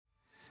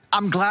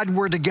I'm glad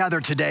we're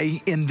together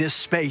today in this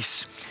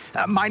space.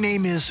 My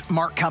name is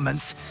Mark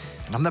Cummins,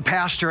 and I'm the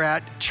pastor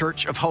at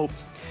Church of Hope.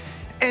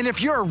 And if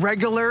you're a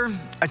regular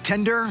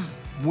attender,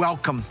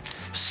 welcome.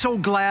 So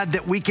glad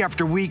that week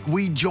after week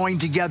we join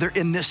together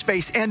in this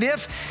space. And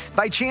if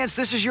by chance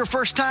this is your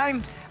first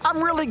time,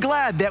 I'm really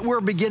glad that we're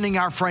beginning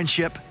our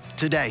friendship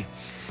today.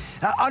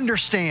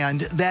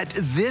 Understand that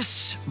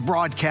this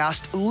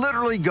broadcast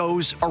literally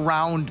goes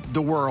around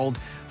the world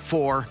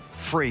for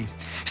free.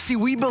 See,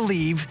 we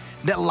believe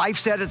that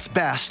life's at its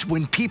best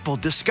when people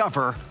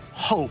discover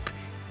hope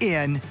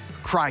in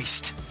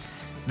Christ.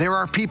 There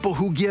are people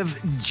who give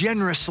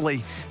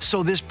generously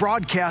so this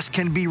broadcast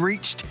can be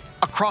reached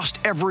across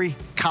every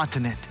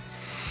continent.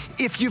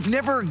 If you've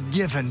never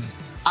given,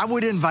 I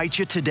would invite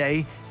you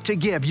today to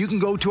give. You can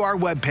go to our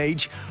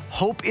webpage,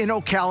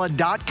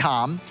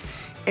 hopeinocala.com,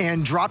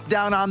 and drop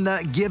down on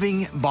the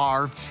giving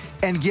bar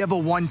and give a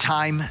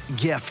one-time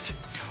gift.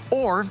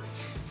 Or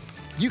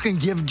you can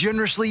give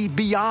generously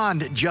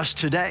beyond just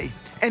today.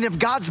 And if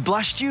God's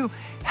blessed you,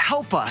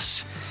 help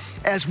us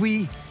as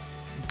we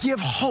give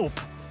hope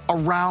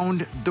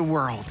around the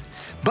world.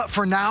 But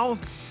for now,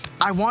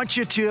 I want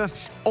you to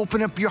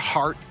open up your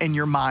heart and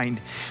your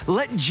mind.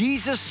 Let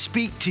Jesus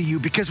speak to you,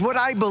 because what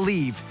I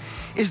believe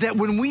is that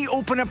when we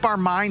open up our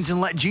minds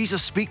and let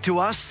Jesus speak to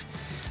us,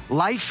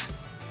 life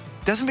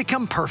doesn't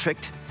become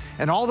perfect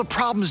and all the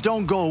problems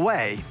don't go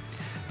away,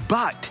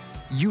 but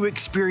you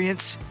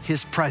experience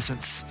His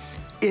presence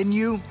in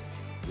you,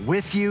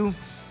 with you,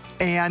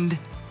 and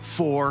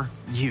for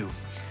you.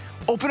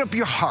 Open up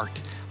your heart.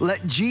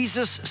 Let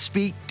Jesus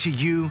speak to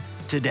you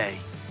today.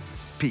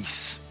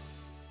 Peace.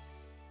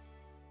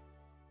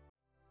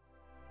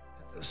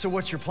 So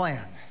what's your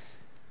plan?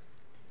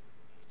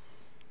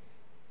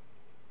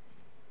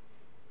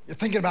 You're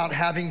thinking about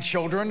having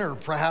children, or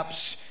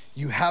perhaps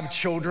you have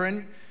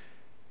children.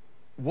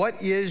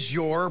 What is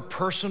your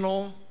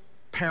personal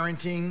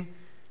parenting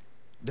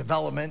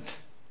development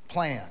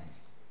plan?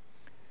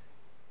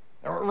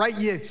 Right,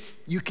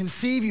 you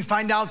conceive, you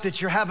find out that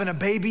you're having a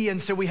baby,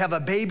 and so we have a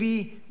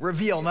baby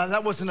reveal. Now,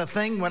 that wasn't a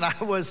thing when I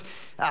was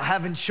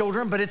having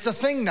children, but it's a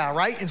thing now,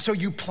 right? And so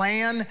you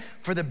plan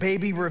for the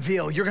baby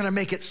reveal. You're gonna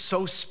make it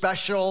so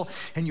special,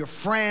 and your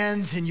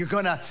friends, and you're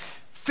gonna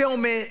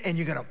film it, and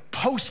you're gonna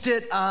post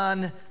it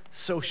on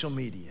social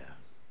media.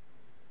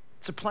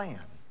 It's a plan.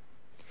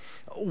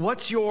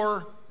 What's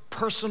your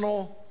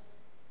personal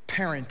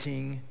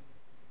parenting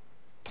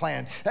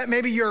plan?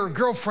 Maybe your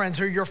girlfriends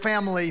or your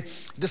family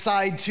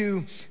decide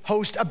to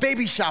host a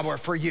baby shower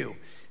for you.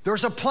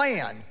 There's a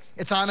plan.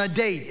 It's on a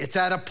date. It's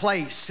at a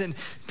place, and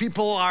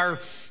people are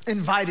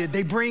invited.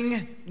 They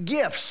bring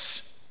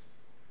gifts.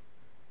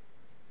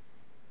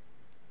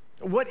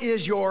 What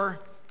is your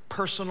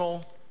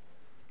personal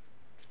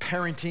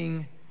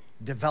parenting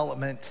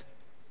development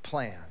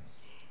plan?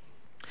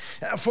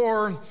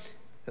 For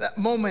that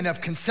moment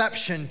of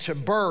conception to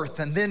birth,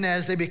 and then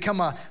as they become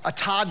a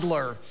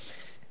toddler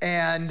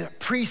and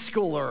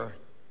preschooler,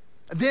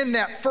 then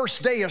that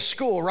first day of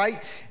school, right?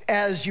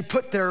 As you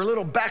put their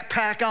little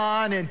backpack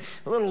on and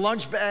a little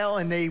lunch bell,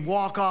 and they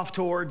walk off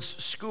towards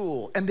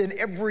school. And then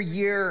every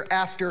year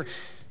after,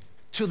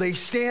 till they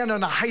stand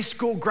on a high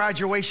school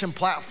graduation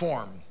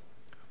platform.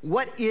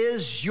 What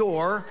is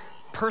your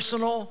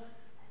personal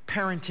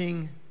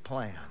parenting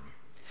plan?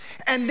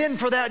 And then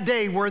for that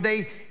day where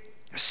they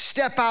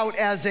step out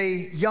as a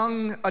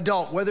young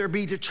adult, whether it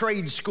be to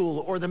trade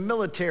school or the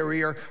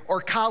military or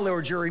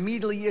college or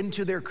immediately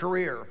into their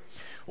career.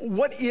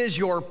 What is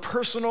your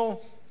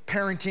personal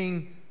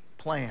parenting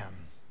plan?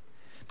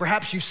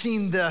 Perhaps you've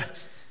seen the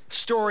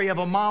story of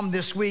a mom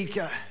this week.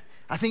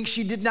 I think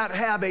she did not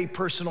have a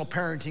personal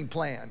parenting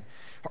plan.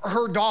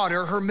 Her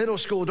daughter, her middle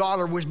school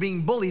daughter, was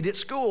being bullied at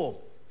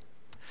school.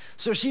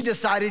 So she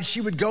decided she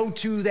would go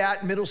to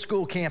that middle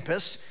school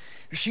campus.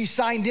 She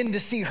signed in to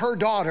see her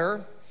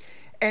daughter,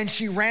 and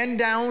she ran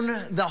down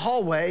the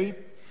hallway,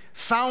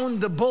 found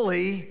the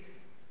bully,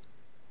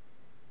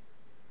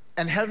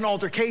 and had an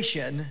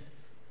altercation,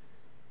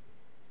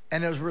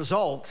 and as a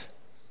result,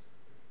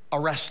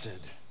 arrested.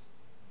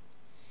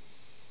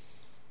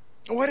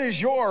 What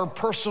is your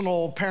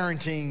personal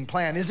parenting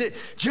plan? Is it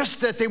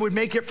just that they would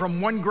make it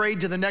from one grade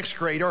to the next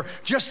grade, or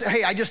just,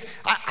 hey,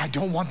 I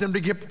don't want them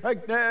to get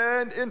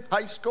pregnant in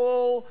high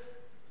school?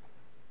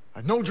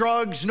 No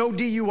drugs, no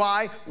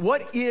DUI.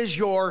 What is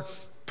your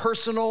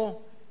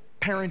personal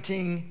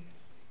parenting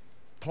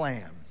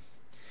plan?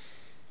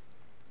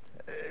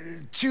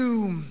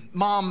 Two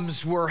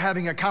moms were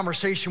having a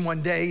conversation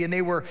one day, and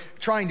they were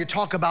trying to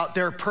talk about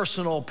their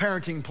personal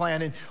parenting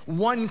plan. And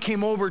one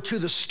came over to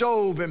the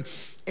stove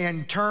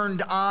and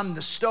turned on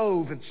the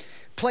stove and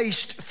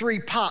placed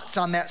 3 pots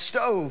on that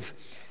stove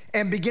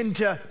and began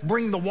to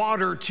bring the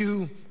water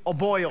to a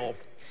boil.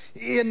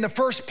 In the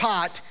first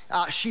pot,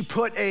 she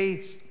put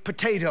a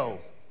potato.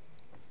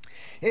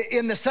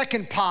 In the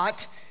second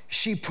pot,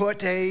 she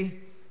put an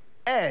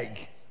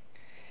egg.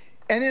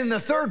 And in the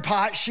third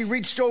pot, she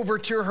reached over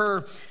to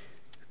her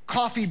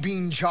coffee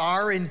bean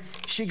jar and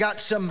she got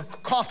some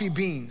coffee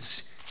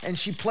beans, and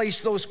she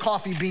placed those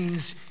coffee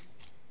beans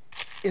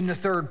in the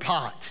third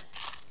pot.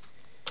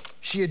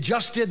 She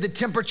adjusted the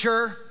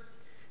temperature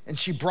and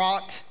she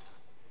brought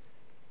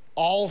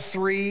all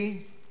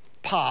 3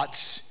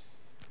 pots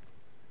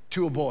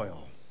to a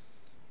boil.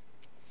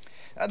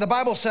 The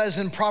Bible says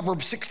in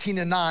Proverbs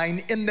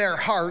 16:9, in their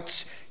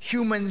hearts,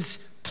 humans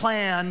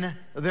plan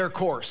their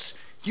course.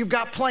 You've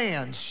got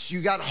plans,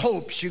 you got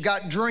hopes, you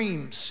got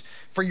dreams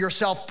for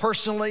yourself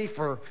personally,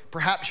 for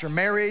perhaps your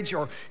marriage,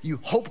 or you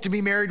hope to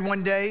be married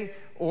one day,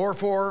 or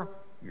for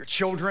your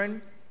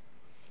children.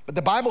 But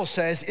the Bible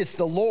says it's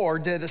the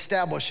Lord that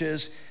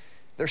establishes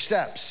their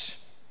steps.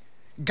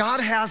 God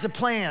has a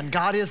plan.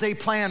 God is a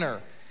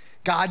planner.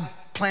 God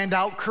planned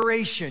out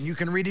creation. You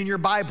can read in your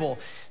Bible,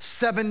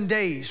 7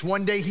 days.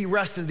 One day he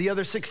rested. The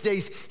other 6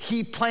 days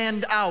he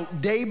planned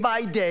out day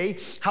by day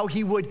how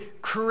he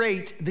would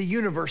create the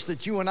universe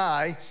that you and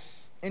I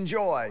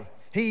enjoy.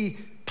 He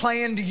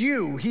planned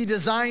you. He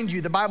designed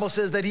you. The Bible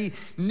says that he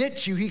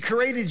knit you. He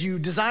created you,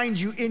 designed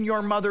you in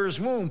your mother's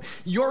womb.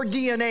 Your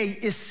DNA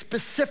is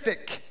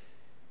specific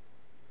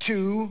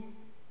to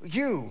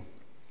you.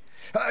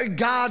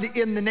 God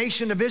in the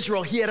nation of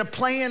Israel, he had a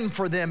plan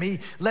for them. He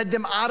led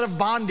them out of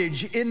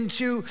bondage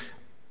into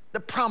the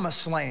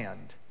promised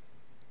land.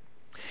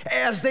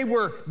 As they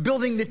were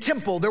building the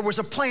temple, there was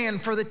a plan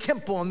for the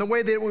temple and the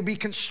way that it would be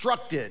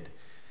constructed.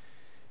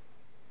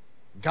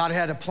 God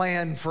had a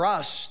plan for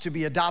us to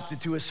be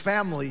adopted to his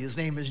family. His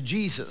name is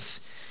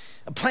Jesus.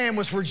 The plan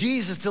was for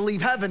Jesus to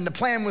leave heaven. The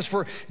plan was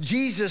for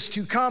Jesus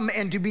to come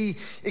and to be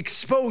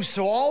exposed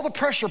to all the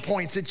pressure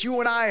points that you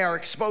and I are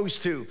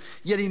exposed to,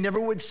 yet he never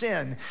would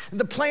sin.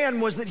 The plan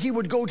was that he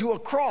would go to a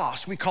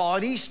cross, we call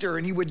it Easter,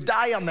 and he would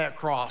die on that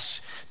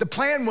cross. The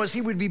plan was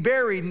he would be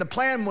buried, and the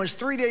plan was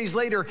 3 days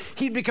later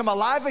he'd become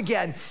alive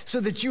again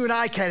so that you and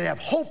I can have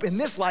hope in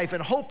this life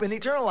and hope in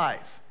eternal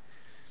life.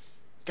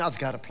 God's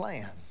got a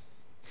plan.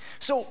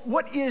 So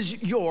what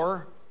is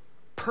your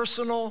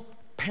personal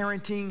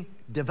parenting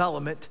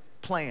development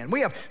plan?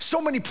 We have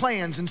so many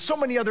plans in so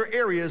many other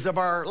areas of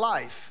our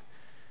life.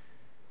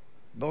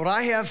 But what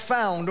I have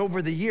found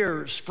over the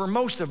years, for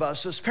most of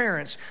us as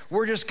parents,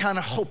 we're just kind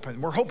of hoping.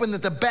 We're hoping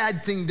that the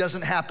bad thing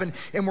doesn't happen,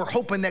 and we're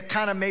hoping that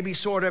kind of maybe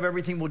sort of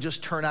everything will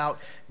just turn out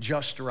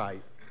just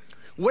right.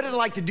 What I'd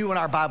like to do in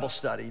our Bible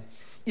study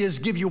is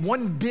give you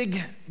one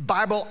big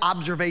Bible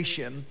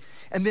observation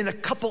and then a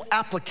couple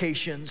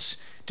applications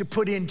to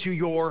put into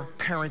your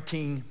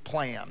parenting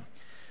plan.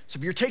 So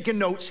if you're taking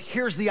notes,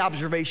 here's the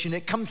observation.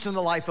 It comes from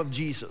the life of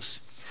Jesus.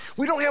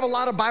 We don't have a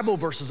lot of Bible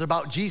verses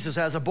about Jesus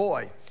as a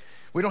boy.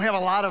 We don't have a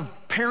lot of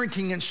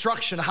parenting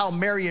instruction how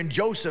Mary and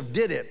Joseph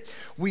did it.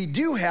 We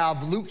do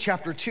have Luke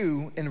chapter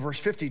 2 and verse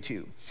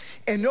 52.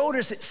 And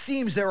notice it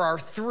seems there are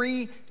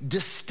 3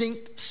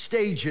 distinct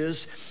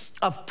stages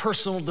of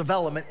personal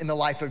development in the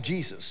life of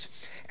Jesus.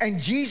 And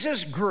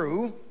Jesus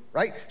grew,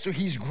 right? So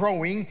he's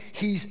growing,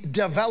 he's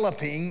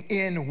developing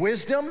in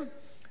wisdom,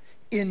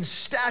 in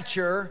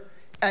stature,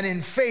 and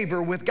in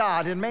favor with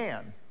God and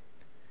man.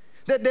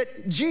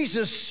 That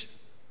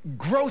Jesus'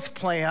 growth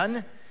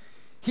plan,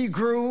 he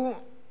grew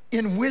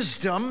in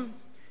wisdom,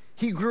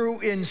 he grew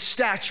in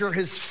stature,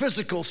 his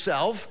physical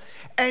self,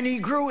 and he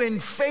grew in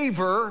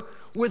favor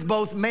with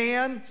both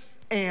man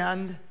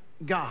and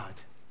God.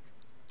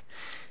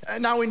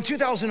 Now in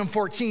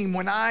 2014,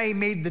 when I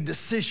made the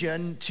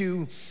decision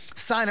to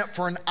sign up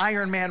for an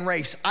Ironman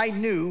race, I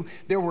knew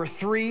there were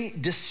 3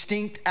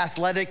 distinct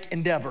athletic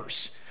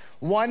endeavors.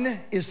 1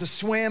 is the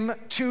swim,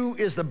 2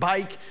 is the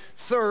bike,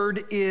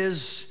 3rd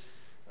is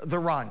the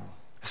run.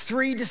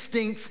 3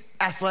 distinct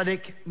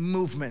athletic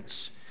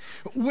movements.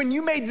 When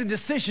you made the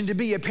decision to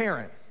be a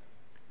parent,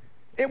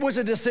 it was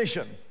a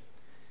decision.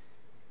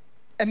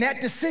 And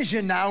that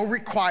decision now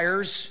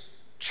requires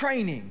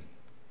training.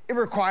 It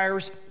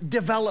requires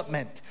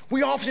development.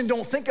 We often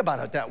don't think about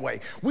it that way.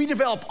 We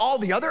develop all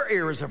the other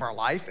areas of our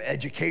life,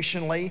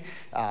 educationally,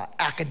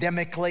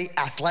 academically,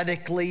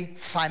 athletically,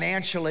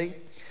 financially.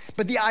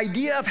 But the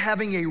idea of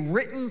having a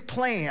written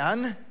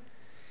plan,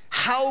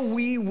 how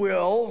we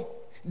will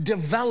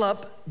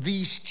develop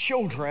these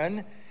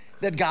children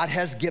that God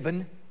has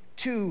given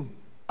to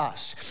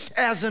us.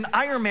 As an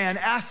Ironman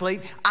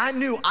athlete, I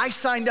knew I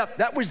signed up.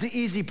 That was the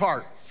easy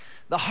part.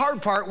 The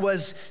hard part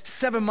was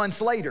 7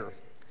 months later.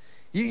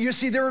 You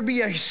see, there would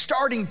be a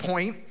starting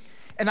point,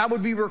 and I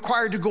would be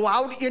required to go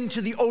out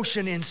into the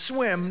ocean and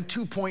swim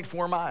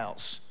 2.4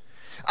 miles.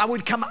 I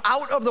would come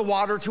out of the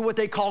water to what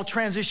they call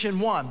transition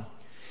 1.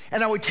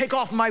 And I would take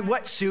off my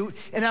wetsuit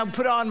and I would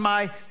put on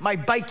my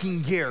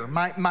biking gear,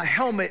 my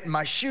helmet and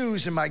my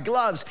shoes and my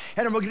gloves.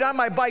 And I would get on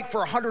my bike for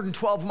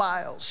 112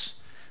 miles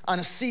on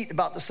a seat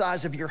about the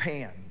size of your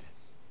hand.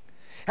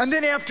 And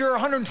then after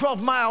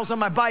 112 miles on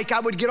my bike, I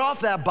would get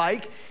off that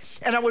bike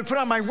and I would put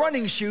on my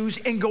running shoes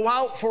and go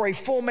out for a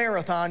full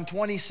marathon,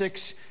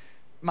 26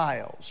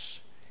 miles.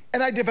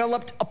 And I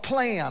developed a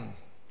plan.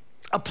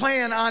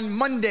 On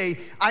Monday,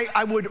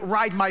 I would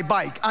ride my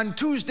bike. On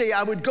Tuesday,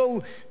 I would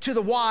go to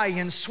the Y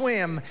and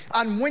swim.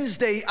 On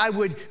Wednesday, I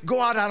would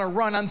go out on a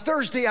run. On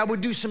Thursday, I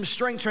would do some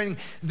strength training.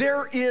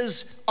 There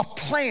is a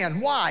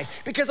plan. Why?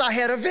 Because I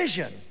had a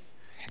vision.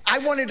 I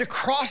wanted to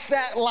cross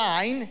that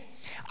line.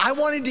 I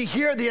wanted to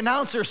hear the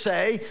announcer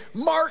say,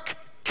 Mark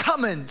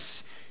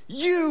Cummins,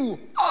 you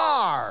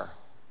are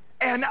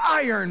an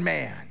Iron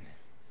Man.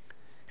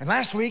 And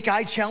last week,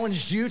 I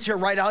challenged you to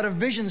write out a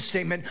vision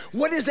statement.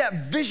 What is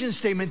that vision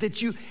statement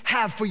that you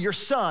have for your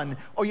son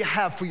or you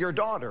have for your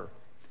daughter?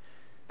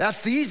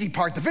 That's the easy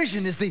part. The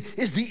vision is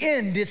the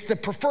end. It's the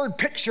preferred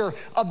picture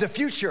of the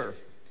future.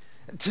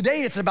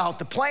 Today, it's about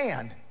the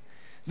plan.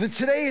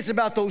 Today is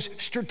about those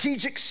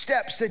strategic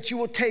steps that you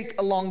will take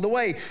along the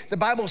way. The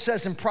Bible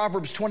says in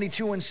Proverbs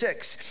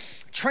 22:6,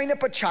 train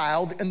up a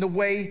child in the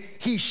way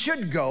he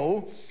should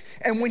go,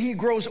 and when he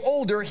grows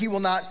older, he will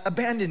not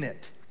abandon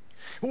it.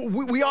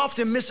 We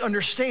often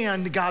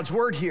misunderstand God's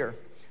word here.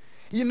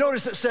 You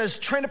notice it says,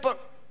 train up a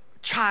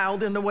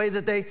child in the way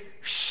that they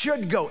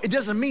should go. It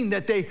doesn't mean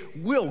that they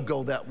will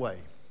go that way.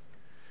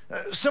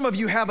 Some of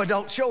you have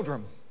adult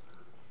children.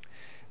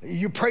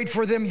 You prayed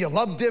for them, you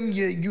loved them,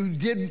 you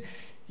did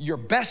your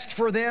best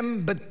for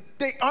them, but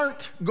they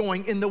aren't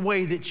going in the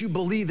way that you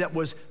believe that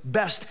was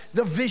best,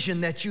 the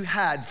vision that you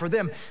had for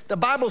them. The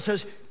Bible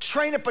says,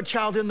 train up a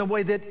child in the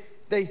way that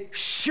they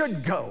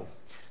should go.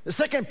 The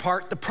second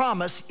part, the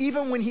promise,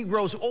 even when he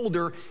grows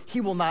older,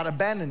 he will not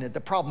abandon it.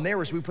 The problem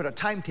there is we put a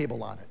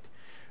timetable on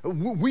it.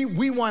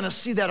 We want to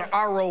see that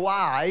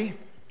ROI,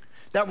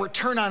 that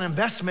return on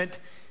investment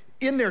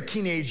in their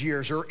teenage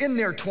years or in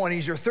their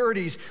 20s or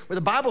 30s, where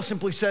the Bible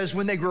simply says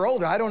when they grow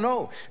older. I don't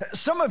know.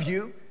 Some of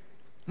you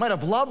might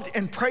have loved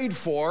and prayed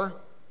for,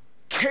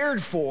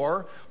 cared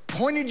for,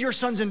 pointed your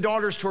sons and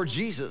daughters towards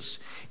Jesus.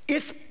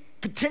 It's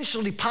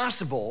potentially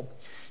possible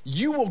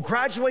you will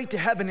graduate to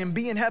heaven and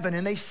be in heaven,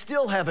 and they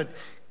still haven't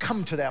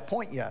come to that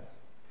point yet.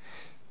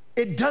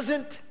 It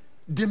doesn't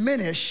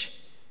diminish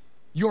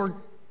your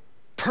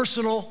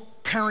personal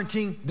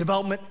parenting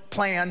development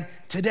plan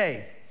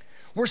today.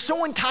 We're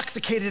so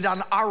intoxicated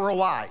on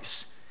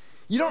ROIs.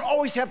 You don't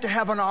always have to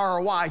have an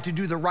ROI to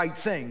do the right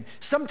thing.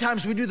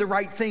 Sometimes we do the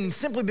right thing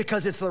simply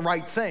because it's the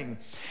right thing.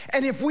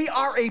 And if we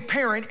are a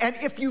parent, and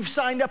if you've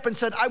signed up and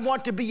said, I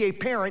want to be a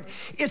parent,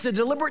 it's a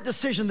deliberate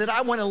decision that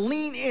I want to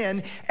lean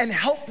in and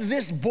help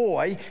this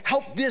boy,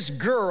 help this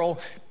girl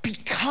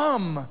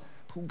become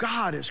who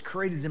God has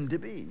created them to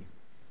be.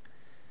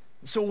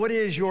 So what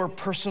is your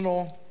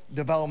personal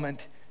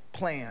development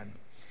plan?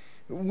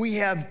 We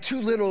have too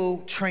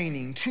little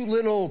training, too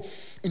little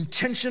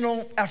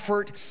intentional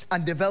effort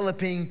on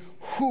developing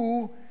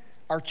who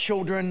our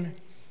children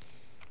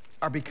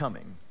are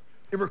becoming.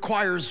 It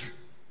requires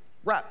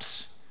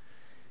reps.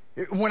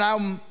 When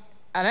I'm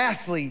an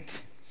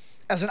athlete,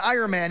 as an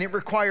Ironman, it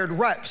required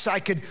reps. I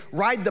could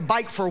ride the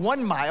bike for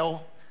 1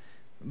 mile,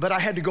 but I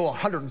had to go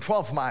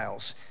 112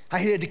 miles. I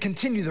had to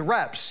continue the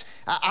reps.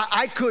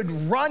 I could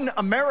run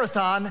a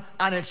marathon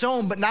on its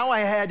own, but now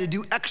I had to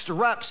do extra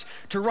reps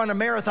to run a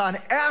marathon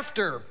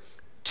after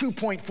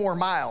 2.4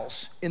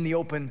 miles in the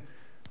open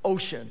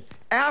ocean.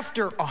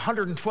 After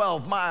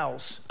 112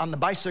 miles on the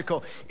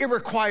bicycle, it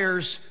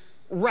requires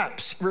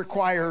reps, it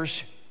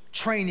requires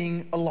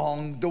training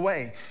along the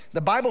way.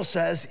 The Bible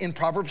says in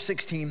Proverbs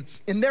 16,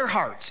 in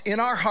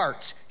our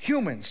hearts,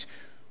 humans,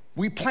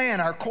 we plan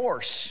our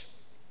course,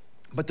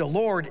 but the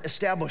Lord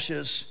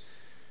establishes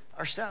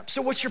our steps.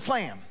 So what's your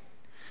plan?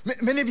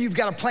 Many of you have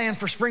got a plan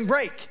for spring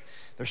break.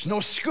 There's no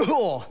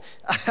school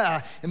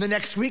in the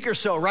next week or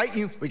so, right?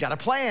 We got a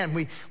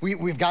plan.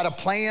 We've got a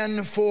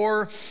plan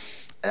for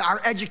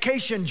our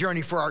education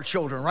journey for our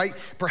children, right?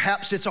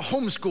 Perhaps it's a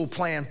homeschool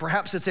plan.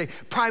 Perhaps it's a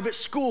private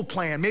school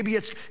plan. Maybe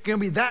it's going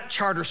to be that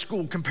charter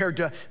school compared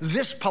to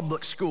this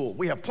public school.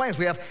 We have plans.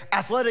 We have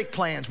athletic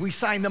plans. We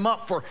sign them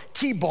up for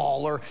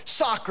t-ball or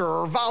soccer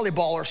or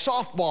volleyball or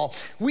softball.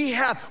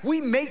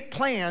 We make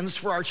plans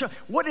for our children.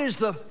 What is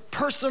the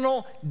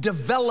personal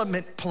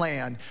development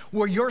plan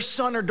where your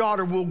son or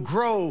daughter will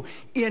grow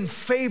in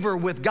favor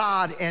with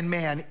God and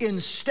man,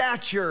 in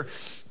stature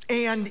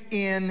and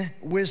in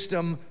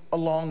wisdom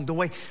along the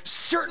way?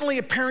 Certainly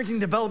a parenting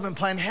development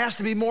plan has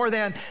to be more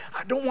than,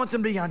 I don't want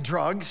them to be on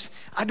drugs.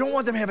 I don't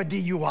want them to have a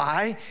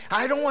DUI.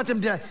 I don't want them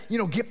to,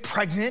 get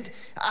pregnant.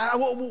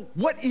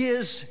 What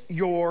is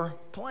your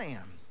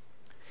plan?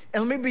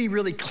 And let me be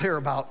really clear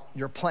about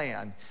your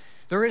plan.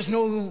 There is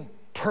no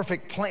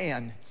perfect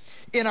plan.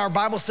 In our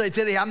Bible study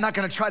today, I'm not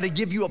going to try to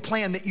give you a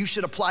plan that you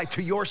should apply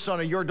to your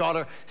son or your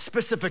daughter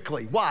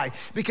specifically. Why?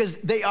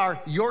 Because they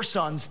are your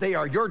sons, they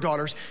are your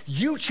daughters.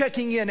 You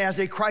checking in as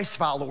a Christ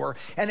follower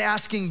and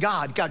asking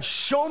God,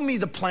 show me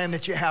the plan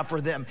that you have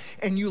for them,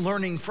 and you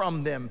learning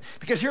from them.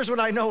 Because here's what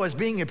I know as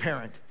being a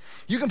parent.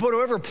 You can put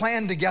whatever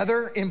plan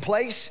together in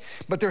place,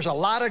 but there's a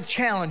lot of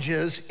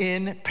challenges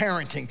in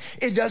parenting.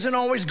 It doesn't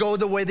always go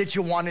the way that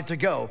you want it to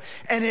go.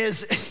 And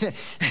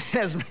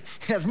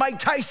as Mike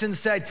Tyson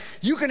said,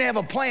 you can have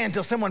a plan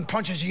until someone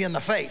punches you in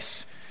the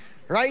face,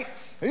 right?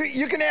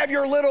 You can have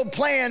your little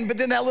plan, but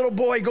then that little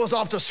boy goes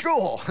off to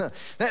school.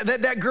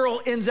 That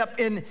girl ends up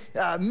in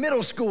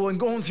middle school and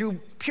going through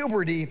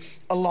puberty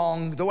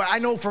along the way. I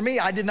know for me,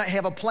 I did not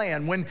have a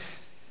plan. When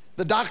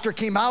the doctor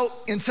came out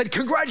and said,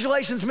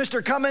 congratulations,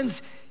 Mr.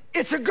 Cummins,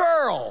 it's a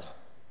girl.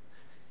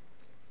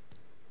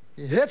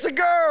 It's a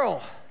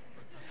girl.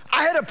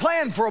 I had a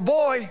plan for a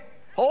boy.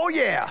 Oh,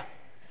 yeah.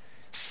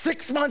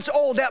 6 months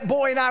old, that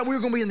boy and I, we were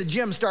going to be in the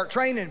gym, start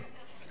training.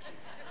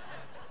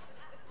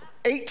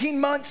 18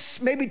 months,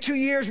 maybe 2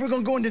 years, we're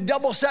going to go into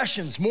double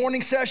sessions,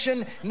 morning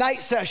session,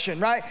 night session,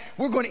 right?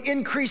 We're going to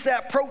increase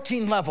that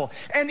protein level.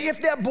 And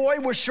if that boy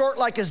was short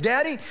like his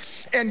daddy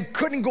and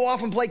couldn't go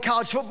off and play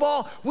college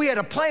football, we had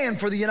a plan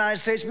for the United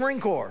States Marine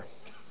Corps.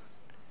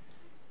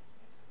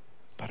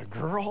 But a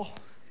girl,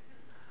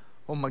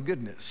 oh my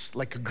goodness,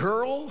 like a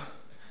girl,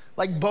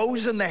 like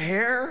bows in the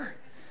hair,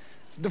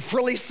 the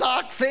frilly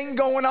sock thing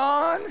going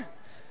on,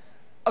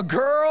 a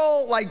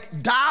girl,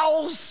 like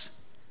dolls.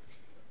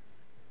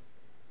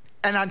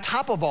 And on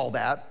top of all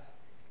that,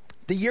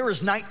 the year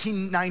is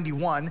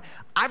 1991.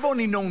 I've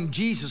only known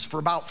Jesus for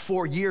about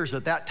 4 years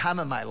at that time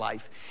in my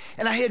life.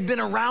 And I had been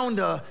around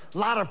a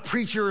lot of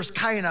preachers,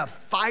 kind of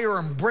fire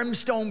and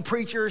brimstone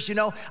preachers,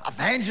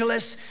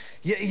 evangelists,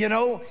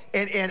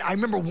 And I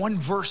remember one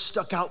verse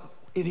stuck out,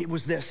 and it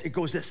was this. It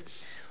goes this: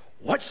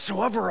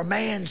 whatsoever a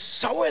man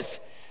soweth,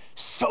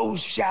 so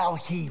shall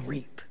he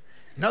reap.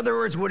 In other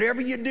words, whatever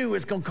you do,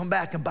 it's going to come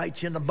back and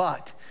bite you in the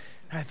butt.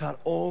 And I thought,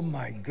 oh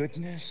my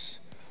goodness.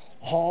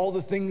 All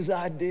the things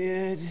I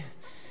did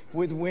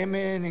with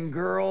women and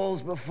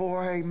girls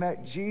before I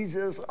met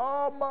Jesus.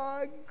 Oh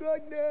my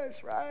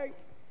goodness, right?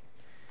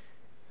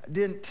 I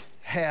didn't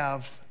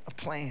have a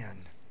plan.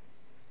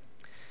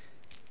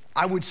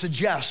 I would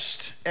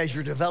suggest, as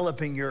you're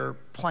developing your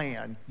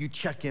plan, you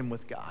check in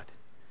with God.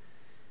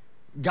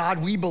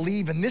 God, we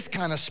believe in this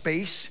kind of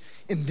space,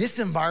 in this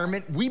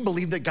environment, we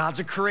believe that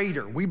God's a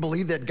creator. We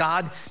believe that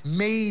God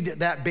made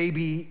that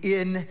baby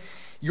in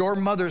your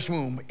mother's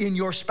womb, in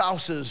your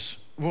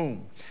spouse's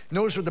womb.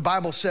 Notice what the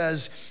Bible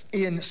says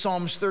in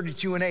Psalms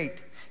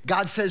 32:8.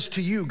 God says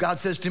to you, God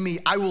says to me,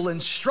 I will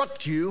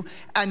instruct you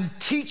and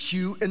teach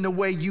you in the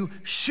way you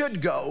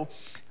should go.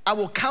 I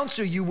will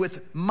counsel you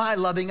with my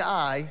loving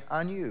eye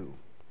on you.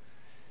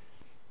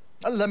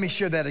 Let me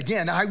share that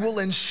again. I will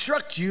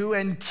instruct you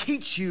and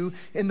teach you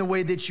in the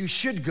way that you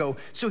should go.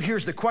 So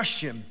here's the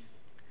question.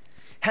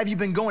 Have you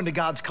been going to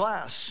God's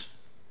class?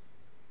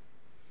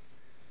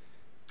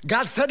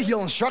 God said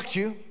he'll instruct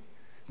you.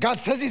 God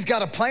says he's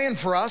got a plan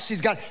for us. He's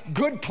got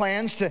good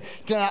plans to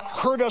not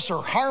hurt us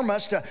or harm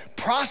us, to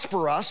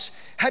prosper us.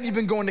 Have you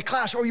been going to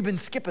class, or have you been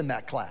skipping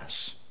that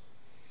class?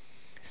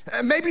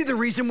 Maybe the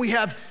reason we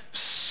have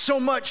so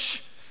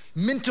much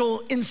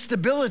mental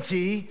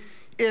instability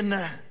in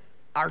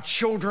our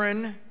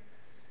children,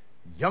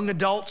 young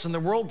adults in the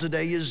world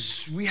today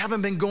is we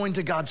haven't been going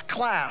to God's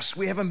class.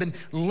 We haven't been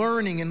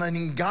learning and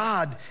letting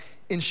God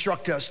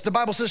instruct us. The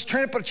Bible says,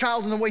 train up a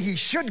child in the way he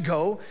should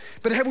go,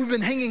 but have we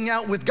been hanging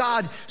out with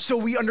God so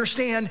we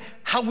understand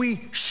how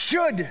we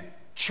should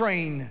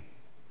train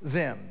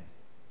them?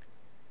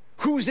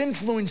 Who's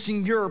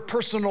influencing your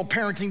personal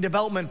parenting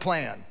development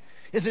plan?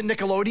 Is it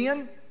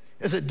Nickelodeon?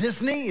 Is it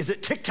Disney? Is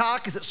it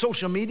TikTok? Is it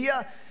social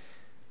media?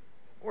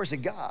 Or is it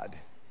God?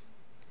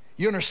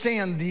 You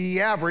understand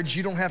the average,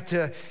 you don't have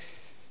to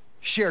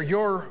share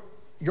your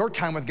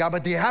time with God,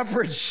 but the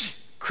average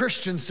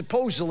Christian,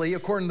 supposedly,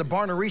 according to the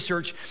Barna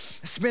research,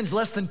 spends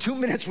less than 2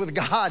 minutes with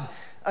God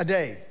a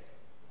day.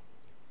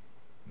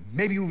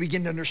 Maybe we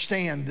begin to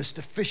understand this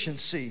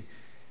deficiency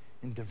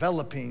in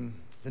developing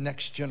the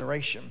next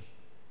generation.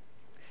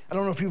 I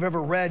don't know if you've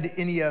ever read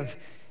any of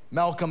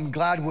Malcolm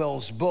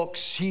Gladwell's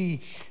books.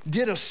 He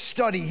did a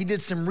study, he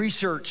did some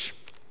research.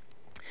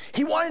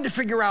 He wanted to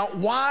figure out,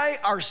 why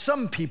are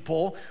some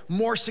people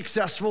more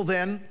successful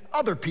than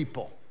other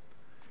people?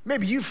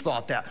 Maybe you've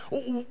thought that.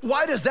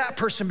 Why does that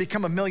person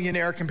become a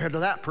millionaire compared to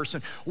that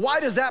person?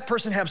 Why does that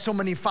person have so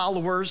many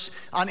followers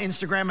on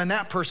Instagram and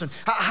that person?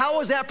 How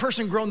has that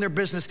person grown their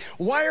business?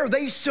 Why are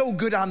they so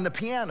good on the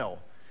piano?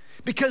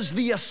 Because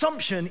the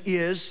assumption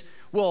is,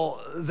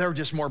 well, they're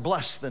just more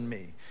blessed than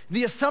me.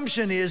 The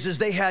assumption is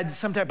they had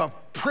some type of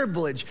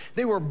privilege.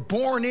 They were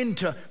born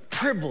into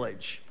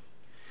privilege.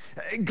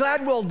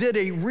 Gladwell did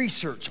a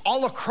research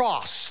all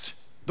across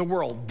the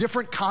world,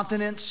 different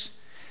continents,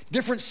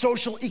 different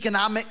social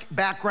economic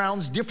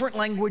backgrounds, different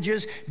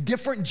languages,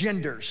 different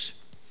genders.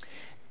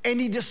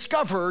 And he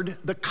discovered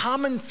the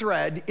common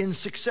thread in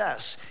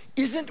success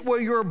isn't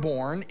where you're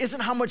born, isn't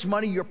how much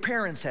money your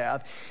parents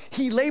have.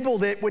 He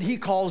labeled it what he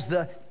calls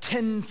the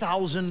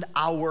 10,000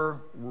 hour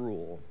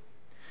rule.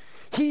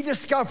 He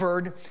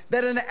discovered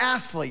that an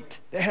athlete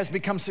that has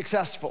become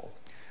successful,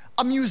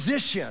 a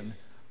musician,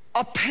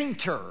 a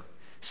painter,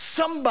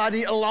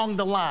 somebody along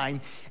the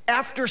line,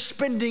 after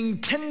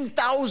spending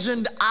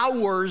 10,000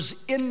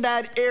 hours in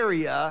that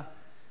area,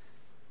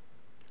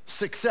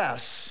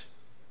 success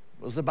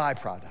was the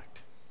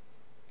byproduct.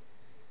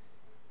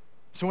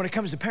 So when it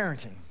comes to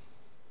parenting,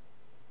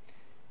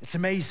 it's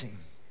amazing.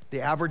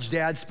 The average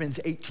dad spends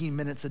 18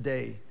 minutes a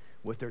day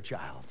with their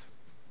child.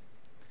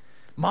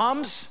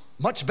 Moms,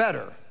 much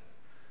better,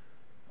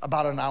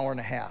 about an hour and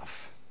a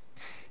half.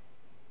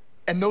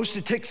 And those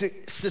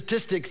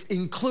statistics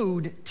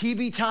include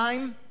TV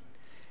time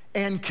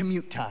and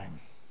commute time.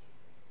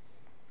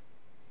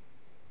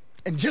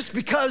 And just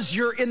because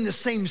you're in the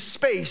same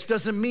space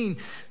doesn't mean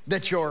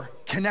that you're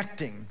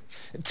connecting.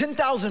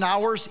 10,000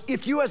 hours,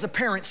 if you as a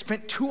parent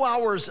spent 2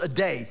 hours a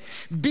day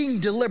being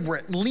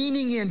deliberate,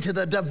 leaning into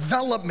the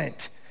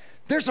development,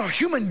 there's a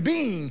human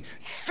being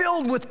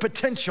filled with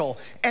potential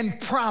and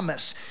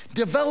promise,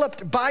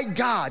 developed by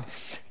God,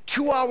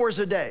 2 hours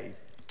a day,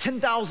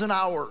 10,000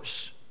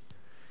 hours.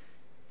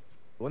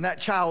 When that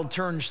child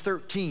turns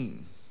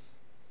 13,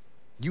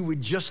 you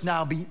would just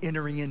now be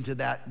entering into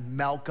that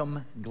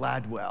Malcolm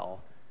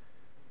Gladwell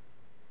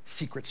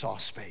secret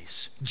sauce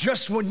space.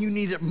 Just when you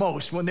need it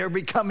most, when they're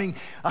becoming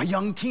a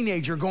young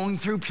teenager, going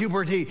through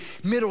puberty,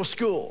 middle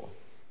school.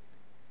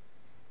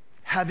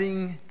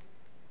 Having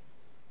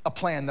a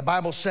plan. The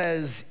Bible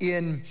says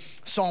in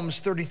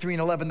Psalms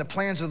 33:11, the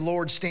plans of the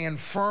Lord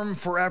stand firm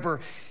forever,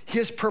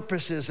 his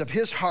purposes of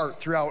his heart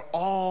throughout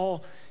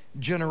all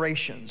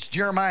generations.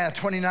 Jeremiah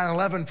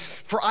 29:11,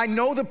 for I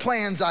know the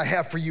plans I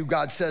have for you,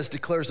 God says,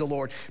 declares the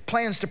Lord.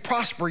 Plans to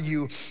prosper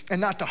you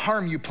and not to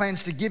harm you,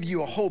 plans to give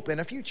you a hope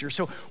and a future.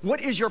 So what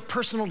is your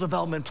personal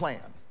development plan?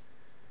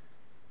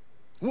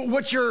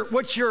 What's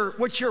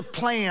your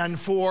plan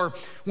for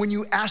when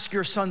you ask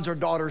your sons or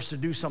daughters to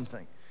do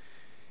something?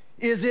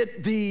 Is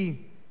it the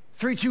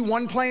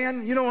 3-2-1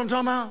 plan? You know what I'm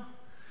talking about?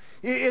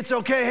 It's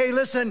okay, hey,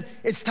 listen,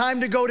 it's time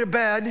to go to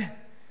bed.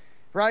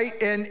 Right?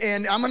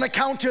 And I'm gonna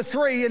count to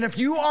 3. And if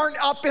you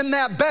aren't up in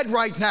that bed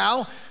right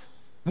now,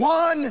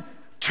 1,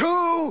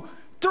 2,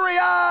 3,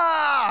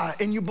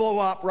 and you blow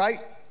up, right?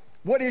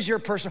 What is your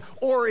personal,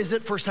 or is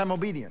it first time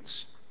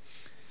obedience?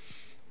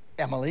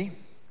 Emily,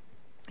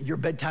 your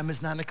bedtime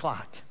is 9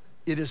 o'clock.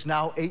 It is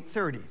now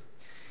 8:30.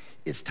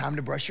 It's time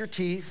to brush your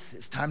teeth.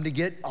 It's time to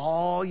get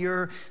all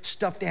your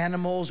stuffed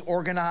animals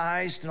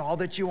organized and all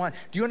that you want.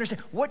 Do you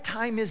understand? What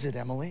time is it,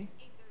 Emily?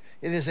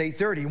 It is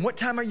 8:30. And what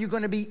time are you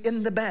going to be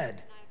in the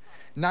bed?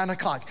 9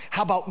 o'clock.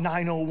 How about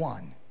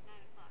 9:01?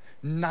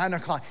 9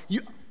 o'clock.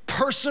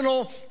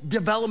 Personal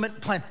development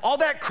plan. All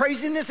that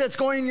craziness that's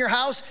going in your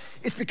house,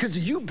 it's because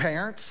of you,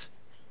 parents,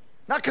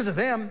 not because of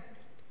them.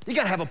 You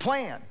got to have a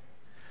plan.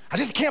 I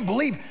just can't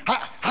believe,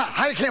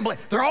 I can't believe,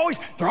 they're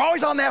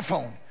always on that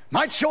phone.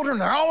 My children,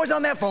 they're always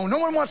on that phone. No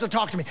one wants to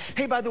talk to me.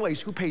 Hey, by the way,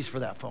 who pays for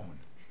that phone?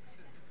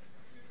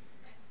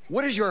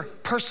 What is your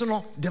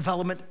personal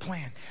development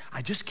plan?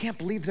 I just can't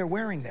believe they're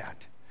wearing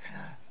that.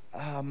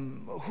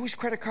 Whose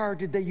credit card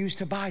did they use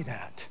to buy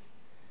that?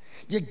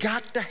 You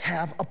got to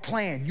have a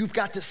plan. You've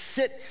got to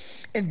sit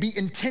and be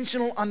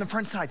intentional on the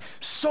front side.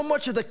 So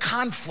much of the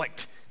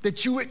conflict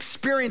that you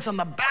experience on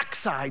the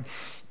backside,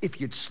 if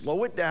you'd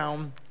slow it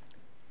down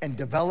and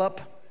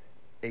develop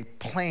a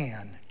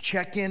plan,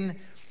 check in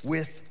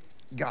with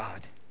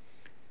God.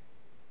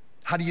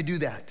 How do you do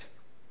that?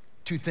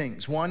 2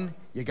 things. 1,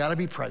 you got to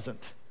be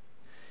present,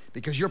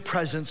 because your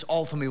presence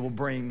ultimately will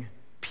bring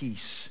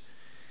peace.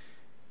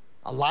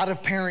 A lot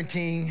of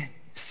parenting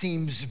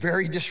seems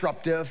very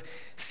disruptive,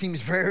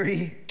 seems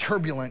very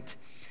turbulent,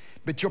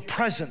 but your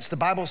presence, the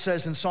Bible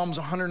says in Psalms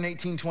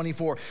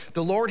 118:24,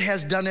 the Lord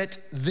has done it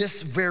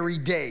this very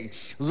day.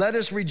 Let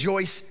us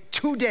rejoice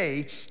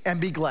today and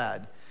be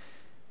glad.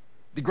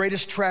 The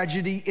greatest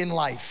tragedy in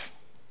life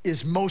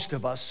is most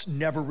of us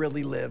never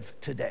really live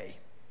today.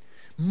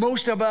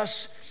 Most of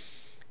us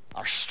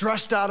are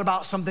stressed out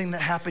about something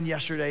that happened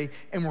yesterday,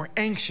 and we're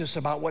anxious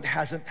about what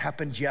hasn't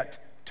happened yet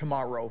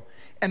tomorrow.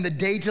 And the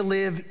day to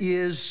live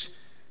is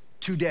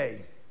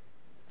today,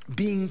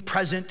 being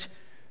present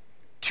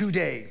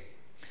today.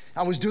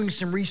 I was doing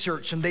some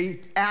research, and they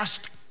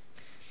asked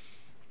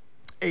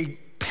a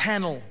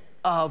panel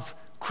of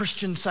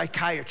Christian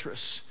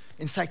psychiatrists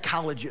and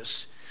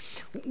psychologists,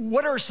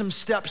 what are some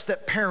steps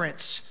that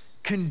parents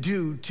can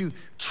do to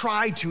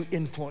try to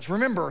influence?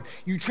 Remember,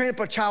 you train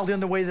up a child in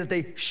the way that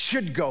they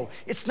should go.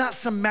 It's not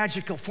some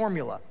magical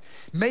formula.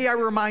 May I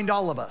remind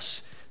all of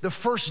us, the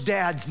first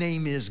dad's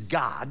name is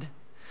God.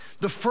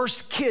 The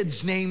first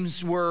kids'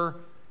 names were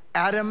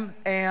Adam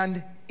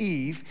and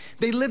Eve.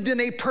 They lived in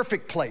a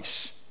perfect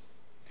place.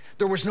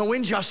 There was no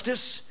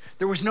injustice.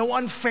 There was no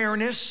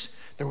unfairness.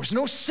 There was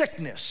no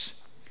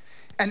sickness.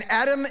 And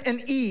Adam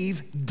and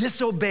Eve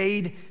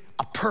disobeyed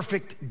a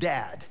perfect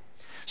dad.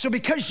 So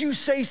because you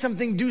say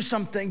something, do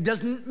something,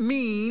 doesn't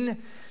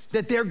mean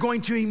that they're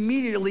going to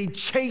immediately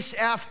chase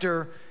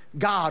after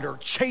God or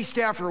chase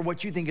after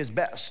what you think is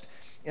best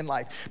in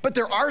life. But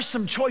there are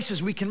some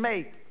choices we can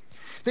make.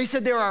 They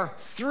said there are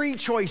 3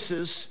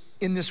 choices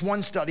in this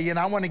one study, and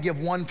I want to give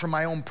one from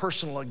my own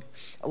personal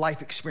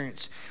life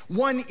experience.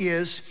 One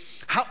is,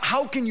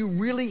 how can you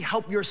really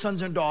help your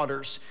sons and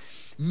daughters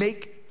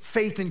make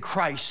faith in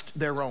Christ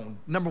their own?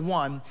 Number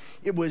 1,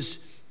 it was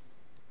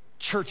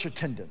church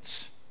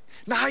attendance.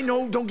 Now, I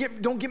know, don't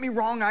get me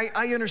wrong,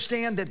 I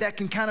understand that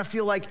can kind of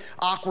feel like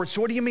awkward. So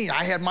what do you mean?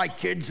 I had my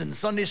kids in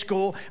Sunday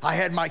school, I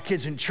had my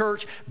kids in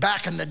church.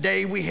 Back in the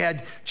day, we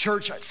had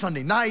church at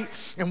Sunday night,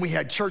 and we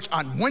had church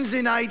on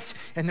Wednesday nights,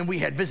 and then we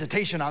had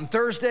visitation on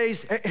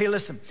Thursdays. Hey,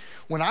 listen,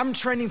 when I'm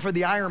training for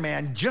the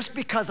Ironman, just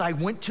because I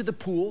went to the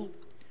pool,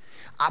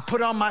 I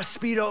put on my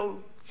Speedo,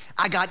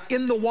 I got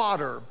in the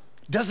water,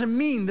 doesn't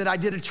mean that I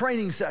did a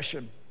training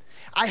session.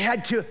 I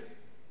had to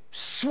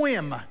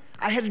swim.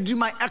 I had to do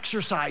my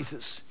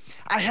exercises.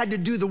 I had to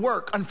do the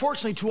work.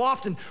 Unfortunately, too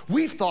often,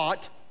 we've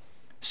thought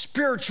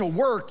spiritual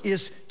work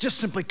is just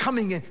simply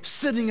coming and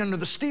sitting under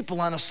the steeple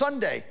on a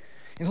Sunday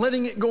and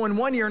letting it go in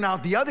one ear and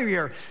out the other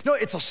ear. No,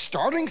 it's a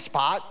starting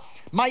spot.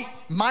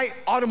 My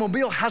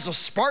automobile has a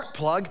spark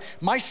plug.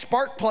 My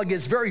spark plug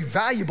is very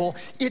valuable.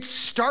 It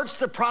starts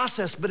the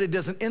process, but it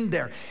doesn't end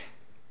there.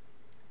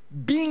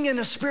 Being in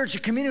a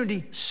spiritual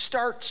community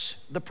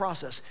starts the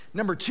process.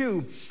 Number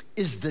 2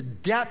 is the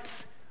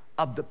depth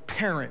of the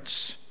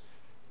parents'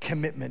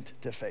 commitment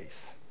to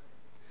faith.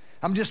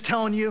 I'm just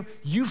telling you,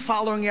 you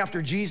following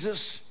after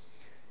Jesus,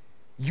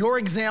 your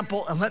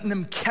example and letting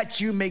them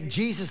catch you, make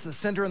Jesus the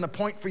center and the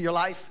point for your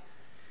life,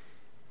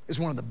 is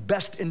one of the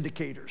best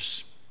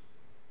indicators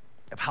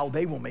of how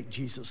they will make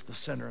Jesus the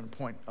center and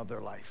point of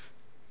their life.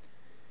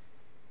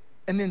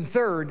 And then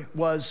third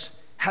was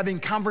having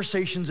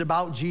conversations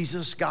about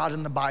Jesus, God,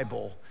 and the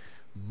Bible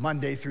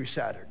Monday through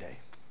Saturday.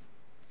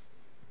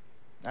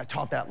 I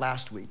taught that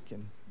last week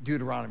in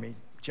Deuteronomy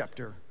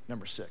chapter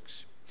number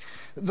 6.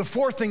 The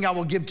fourth thing I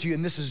will give to you,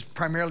 and this is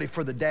primarily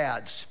for the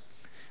dads,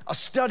 a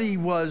study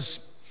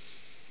was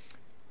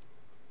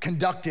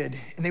conducted,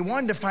 and they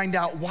wanted to find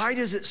out, why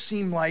does it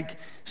seem like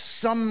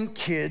some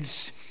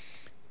kids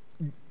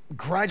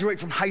graduate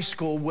from high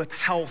school with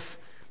health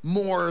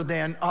more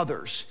than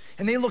others?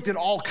 And they looked at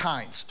all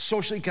kinds,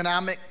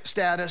 socioeconomic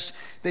status.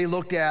 They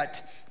looked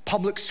at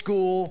public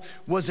school.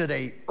 Was it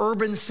a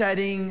urban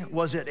setting?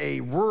 Was it a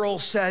rural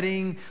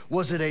setting?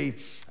 Was it a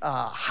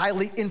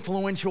highly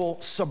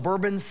influential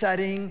suburban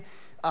setting?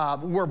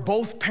 Were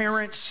both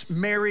parents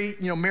married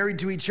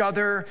to each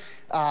other?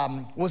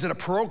 Was it a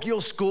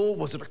parochial school?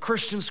 Was it a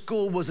Christian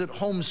school? Was it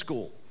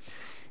homeschool?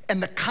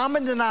 And the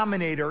common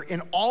denominator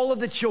in all of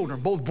the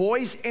children, both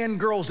boys and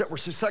girls that were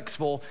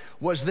successful,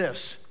 was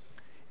this: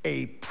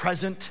 a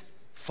present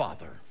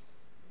father,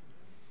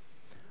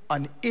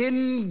 an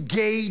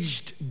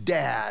engaged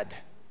dad,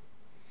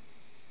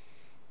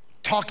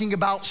 talking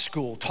about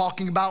school,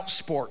 talking about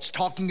sports,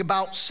 talking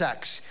about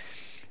sex.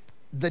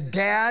 The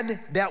dad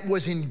that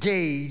was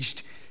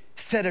engaged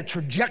set a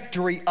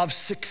trajectory of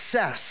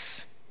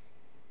success.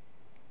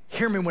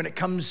 Hear me when it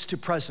comes to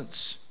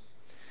presents.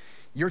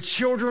 Your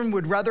children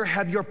would rather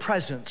have your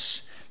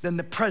presence than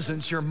the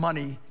presents your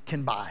money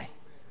can buy.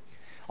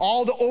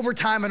 All the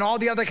overtime and all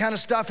the other kind of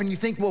stuff, and you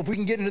think, well, if we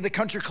can get into the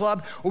country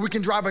club, or we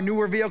can drive a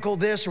newer vehicle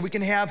this, or we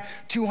can have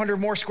 200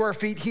 more square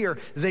feet here.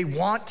 They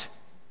want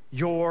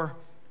your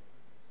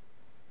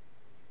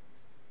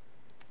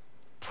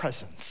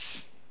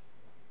presence.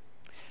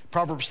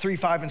 Proverbs 3,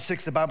 5, and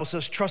 6, the Bible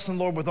says, trust in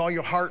the Lord with all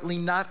your heart,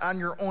 lean not on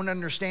your own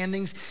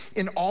understandings.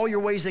 In all your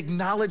ways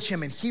acknowledge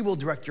him, and he will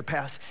direct your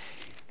paths.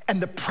 And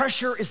the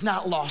pressure is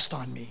not lost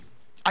on me.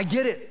 I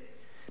get it.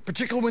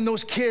 Particularly when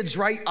those kids,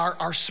 right,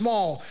 are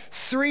small.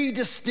 3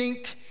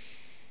 distinct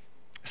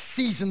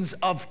seasons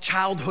of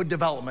childhood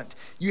development.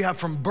 You have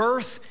from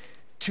birth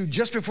to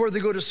just before they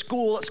go to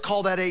school. Let's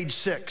call that age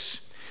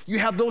 6. You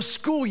have those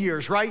school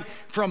years, right,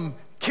 from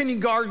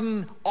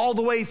kindergarten all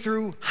the way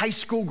through high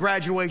school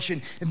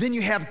graduation. And then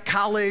you have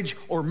college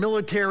or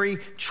military,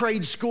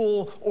 trade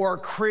school, or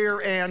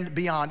career and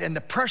beyond. And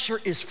the pressure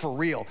is for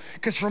real.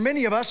 Because for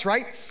many of us,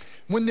 right,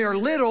 when they're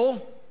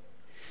little,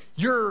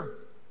 you're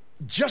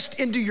just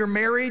into your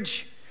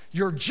marriage,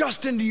 you're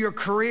just into your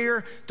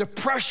career, the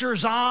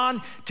pressure's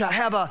on to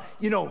have a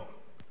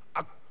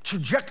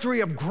trajectory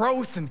of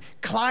growth and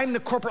climb the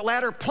corporate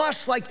ladder.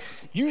 Plus, like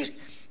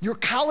your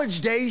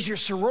college days, your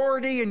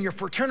sorority and your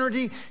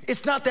fraternity,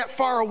 it's not that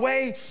far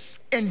away.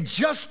 And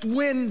just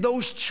when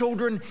those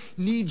children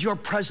need your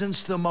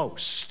presence the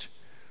most,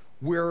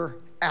 we're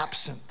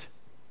absent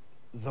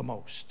the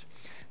most.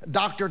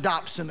 Dr.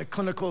 Dobson, a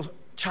clinical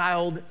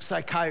child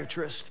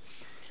psychiatrist,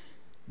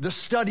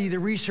 the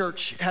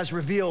research has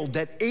revealed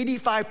that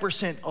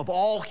 85% of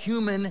all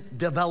human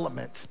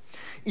development,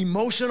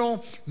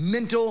 emotional,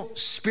 mental,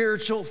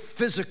 spiritual,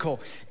 physical,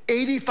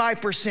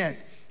 85%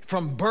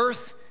 from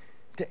birth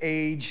to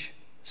age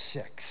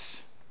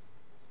 6.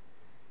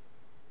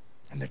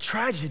 And the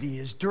tragedy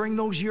is, during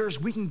those years,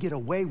 we can get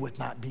away with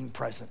not being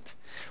present.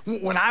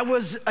 When I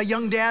was a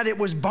young dad, it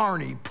was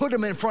Barney. Put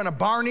them in front of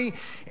Barney,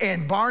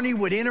 and Barney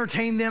would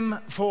entertain them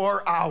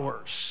for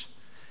hours.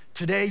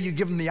 Today, you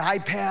give them the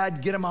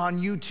iPad, get them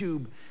on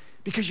YouTube,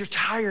 because you're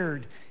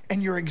tired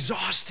and you're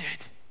exhausted.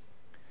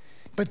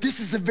 But this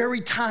is the very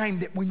time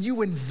that when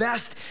you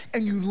invest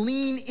and you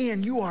lean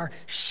in, you are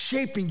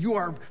shaping, you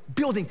are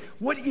building.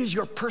 What is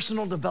your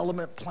personal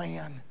development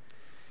plan?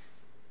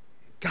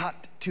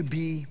 Got to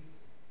be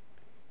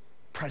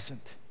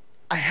present.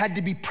 I had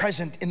to be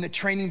present in the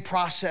training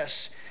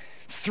process.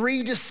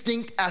 3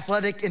 distinct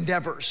athletic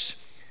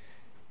endeavors: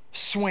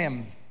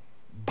 swim,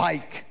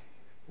 bike,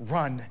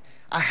 run.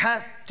 I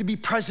had to be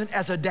present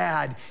as a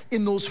dad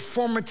in those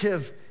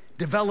formative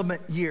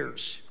development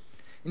years.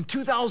 In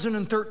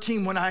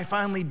 2013, when I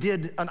finally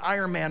did an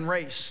Ironman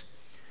race,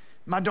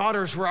 my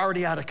daughters were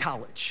already out of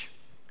college.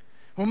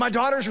 When my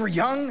daughters were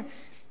young,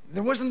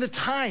 There wasn't the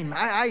time.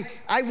 I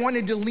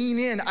wanted to lean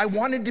in. I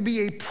wanted to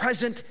be a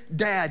present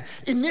dad.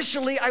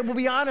 Initially, I will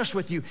be honest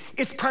with you,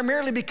 it's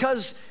primarily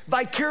because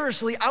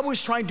vicariously I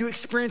was trying to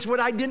experience what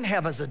I didn't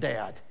have as a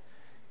dad.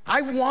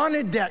 I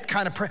wanted that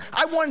kind of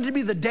I wanted to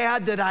be the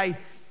dad that I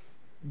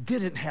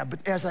didn't have.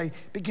 But as I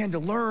began to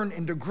learn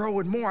and to grow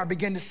and more, I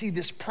began to see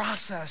this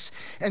process.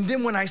 And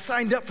then when I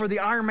signed up for the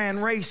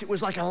Ironman race, it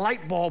was like a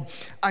light bulb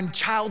on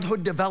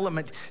childhood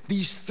development.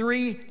 These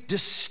 3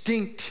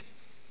 distinct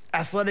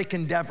athletic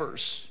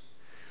endeavors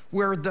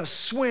where the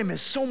swim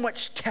is so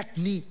much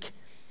technique.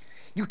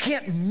 You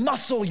can't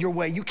muscle your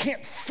way. You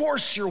can't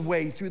force your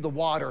way through the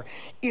water.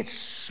 It's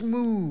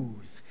smooth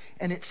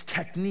and it's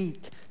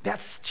technique.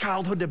 That's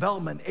childhood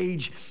development,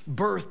 age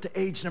birth to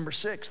age number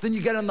 6. Then you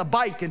get on the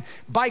bike and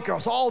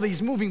bikers, all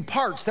these moving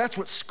parts. That's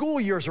what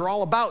school years are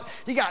all about.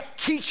 You got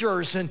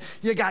teachers and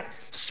you got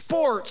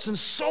sports and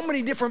so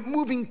many different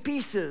moving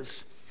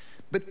pieces.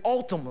 But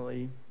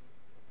ultimately,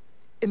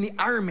 in the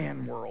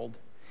Ironman world,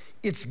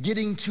 it's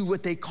getting to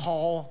what they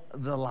call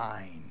the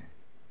line.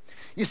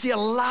 You see, a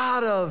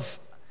lot of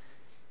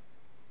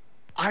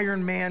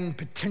Ironman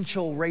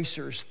potential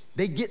racers,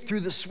 they get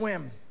through the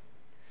swim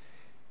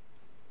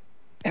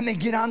and they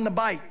get on the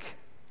bike.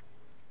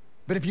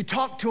 But if you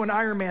talk to an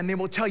Ironman, they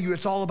will tell you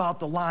it's all about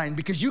the line,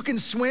 because you can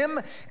swim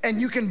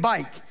and you can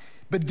bike,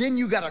 but then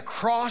you gotta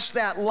cross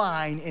that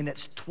line, and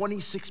it's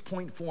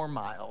 26.4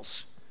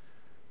 miles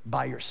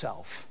by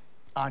yourself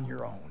on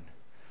your own.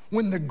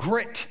 When the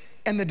grit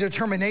and the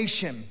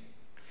determination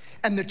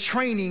and the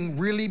training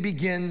really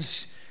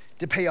begins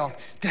to pay off.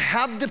 To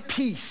have the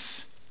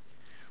peace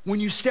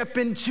when you step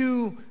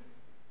into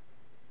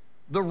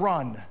the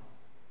run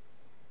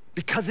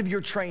because of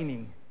your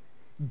training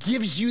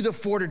gives you the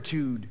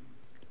fortitude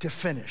to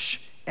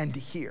finish and to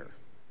hear.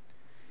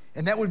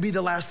 And that would be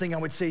the last thing I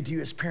would say to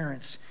you as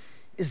parents,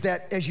 is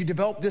that as you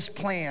develop this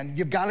plan,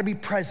 you've got to be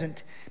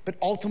present, but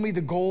ultimately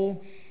the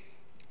goal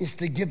is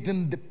to give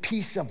them the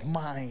peace of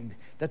mind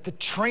that the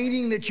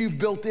training that you've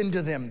built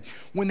into them,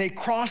 when they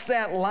cross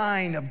that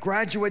line of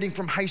graduating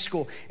from high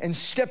school and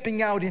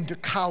stepping out into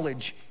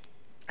college,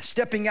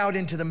 stepping out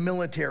into the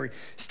military,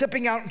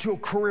 stepping out into a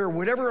career,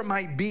 whatever it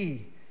might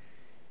be,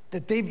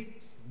 that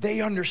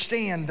they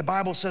understand. The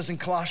Bible says in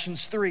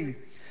Colossians 3,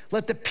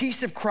 let the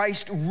peace of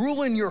Christ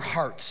rule in your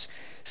hearts,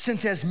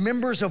 since as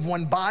members of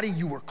one body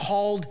you were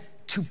called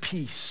to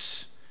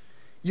peace.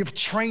 You've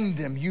trained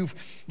them,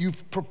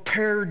 you've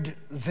prepared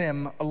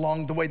them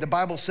along the way. The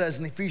Bible says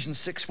in Ephesians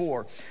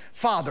 6:4,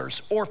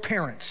 fathers or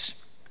parents,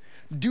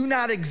 do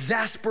not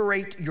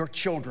exasperate your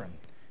children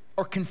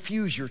or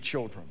confuse your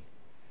children,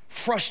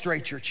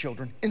 frustrate your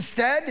children.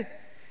 Instead,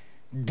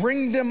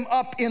 bring them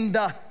up in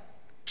the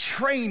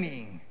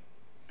training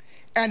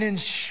and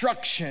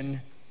instruction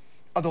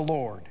of the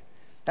Lord.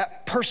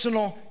 That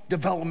personal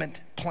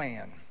development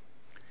plan.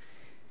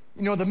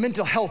 You know, the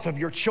mental health of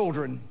your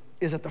children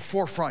is at the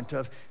forefront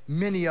of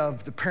many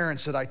of the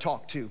parents that I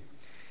talk to.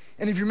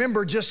 And if you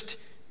remember, just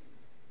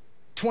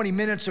 20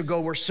 minutes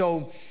ago or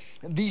so,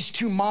 these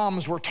 2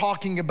 moms were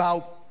talking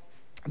about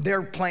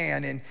their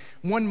plan. And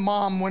one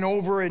mom went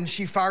over and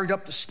she fired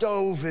up the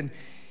stove and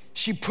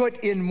she put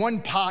in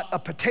one pot a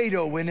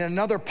potato, and in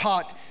another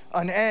pot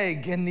an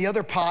egg, in the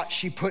other pot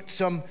she put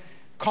some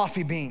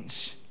coffee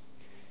beans.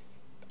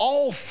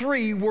 All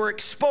 3 were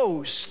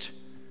exposed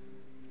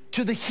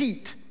to the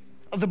heat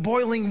of the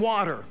boiling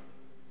water.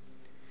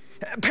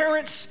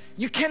 Parents,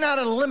 you cannot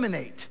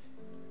eliminate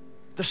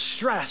the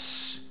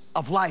stress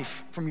of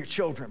life from your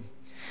children.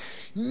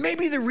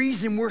 Maybe the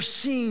reason we're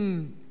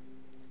seeing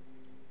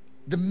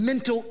the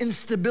mental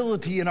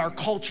instability in our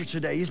culture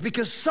today is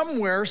because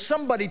somewhere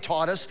somebody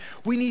taught us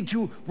we need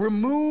to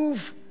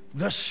remove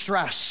the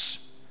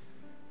stress,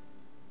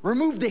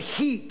 remove the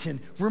heat, and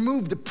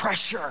remove the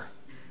pressure.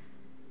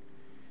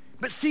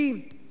 But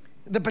see,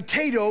 the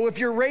potato, if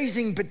you're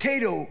raising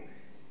potato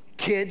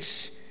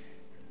kids,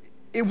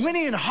 it went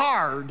in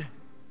hard,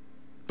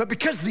 but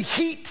because of the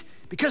heat,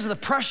 because of the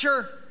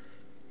pressure,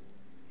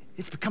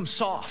 it's become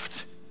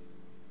soft.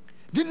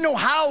 Didn't know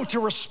how to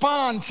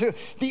respond to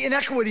the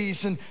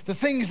inequities and the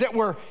things that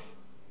were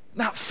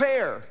not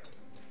fair.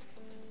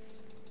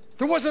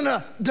 There wasn't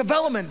a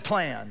development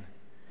plan.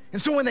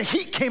 And so when the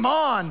heat came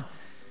on,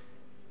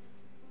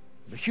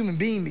 the human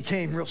being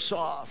became real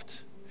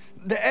soft.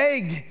 The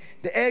egg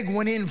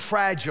went in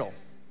fragile.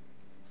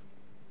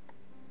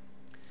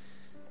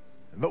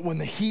 But when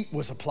the heat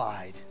was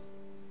applied,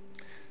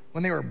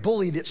 when they were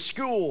bullied at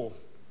school,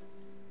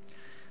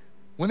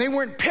 when they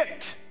weren't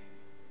picked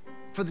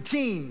for the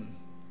team,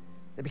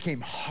 they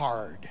became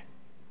hard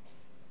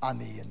on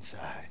the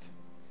inside.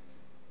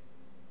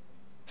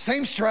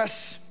 Same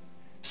stress,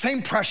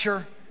 same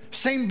pressure,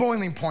 same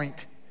boiling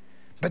point,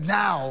 but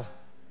now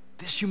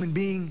this human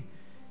being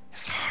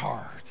is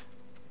hard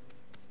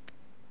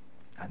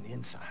on the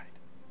inside.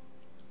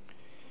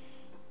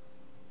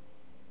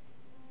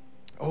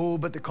 Oh,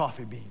 but the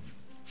coffee bean.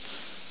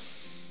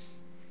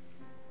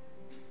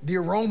 The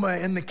aroma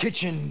in the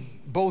kitchen,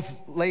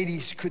 both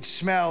ladies could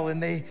smell,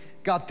 and they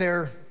got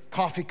their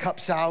coffee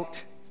cups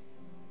out.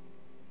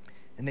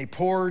 and they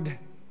poured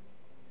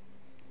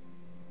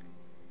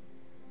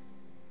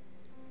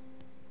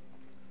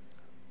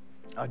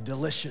a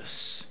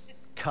delicious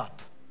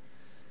cup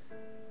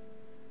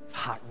of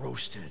hot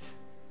roasted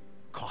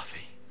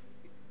coffee.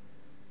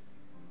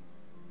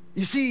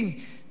 You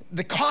see,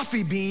 the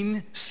coffee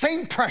bean,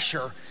 same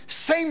pressure,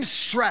 same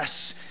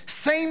stress,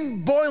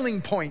 same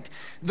boiling point.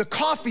 The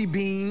coffee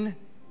bean,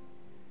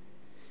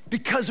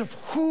 because of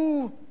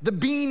who the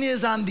bean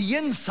is on the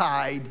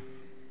inside,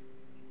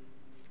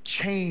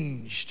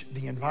 changed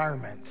the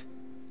environment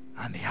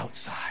on the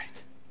outside.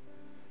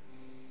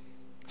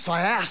 So I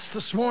asked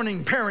this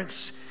morning,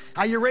 parents,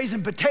 are you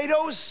raising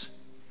potatoes,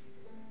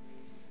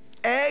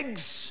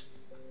 eggs,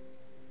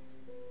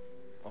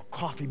 or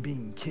coffee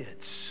bean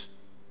kids?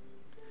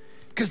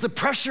 Because the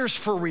pressure's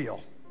for real.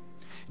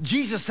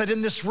 Jesus said,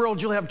 in this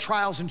world you'll have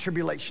trials and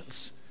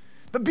tribulations,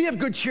 but be of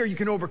good cheer, you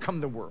can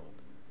overcome the world.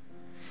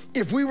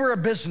 If we were a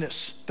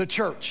business, the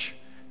church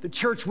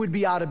would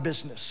be out of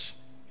business.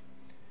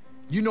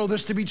 You know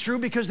this to be true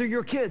because they're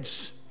your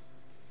kids.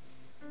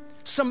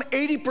 Some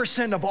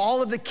 80% of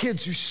all of the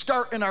kids who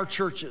start in our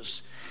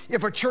churches,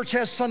 if a church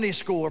has Sunday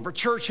school, if a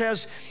church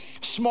has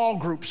small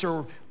groups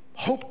or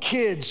Hope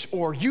Kids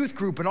or youth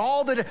group and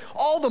all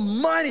the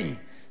money,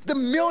 the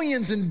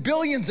millions and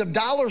billions of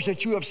dollars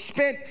that you have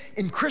spent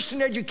in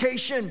Christian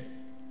education,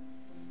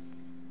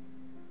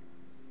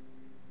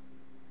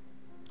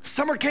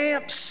 summer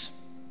camps,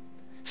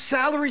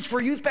 salaries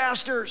for youth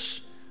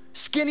pastors,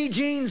 skinny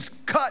jeans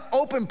cut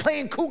open,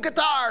 playing cool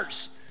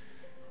guitars,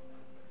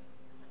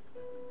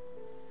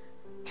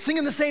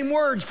 singing the same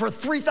words for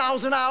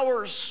 3,000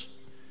 hours.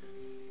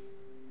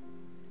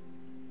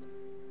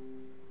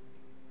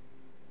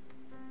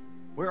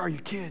 Where are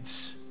your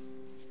kids?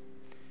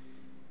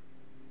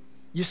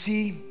 You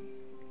see,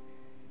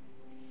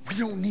 we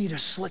don't need a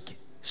slick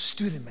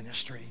student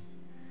ministry.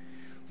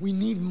 We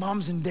need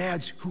moms and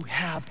dads who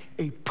have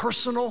a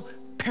personal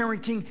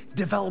parenting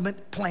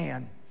development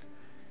plan.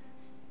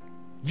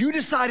 You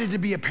decided to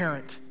be a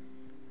parent.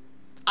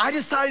 I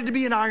decided to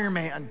be an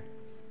Ironman.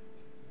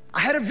 I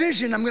had a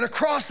vision. I'm going to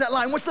cross that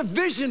line. What's the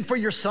vision for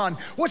your son?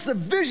 What's the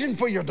vision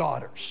for your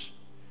daughters?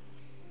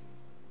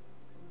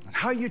 And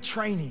how are you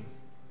training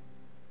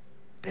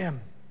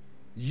them,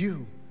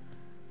 you,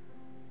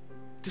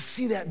 to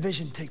see that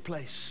vision take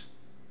place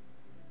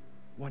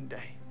one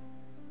day?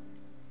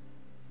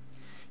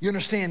 You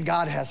understand,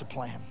 God has a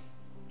plan.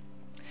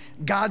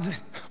 God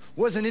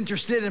wasn't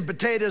interested in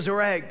potatoes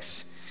or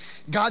eggs.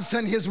 God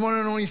sent his one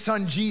and only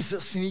son,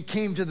 Jesus, and he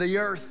came to the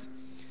earth.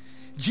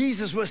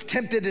 Jesus was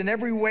tempted in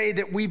every way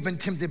that we've been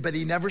tempted, but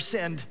he never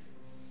sinned.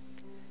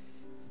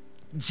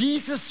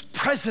 Jesus'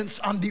 presence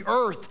on the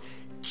earth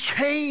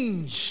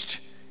changed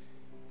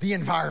the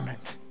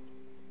environment.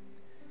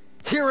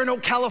 Here in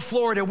Ocala,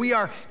 Florida, we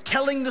are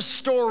telling the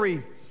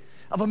story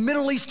of a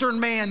Middle Eastern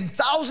man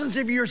thousands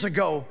of years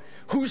ago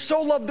who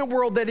so loved the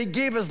world that he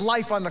gave his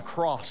life on the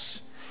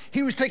cross.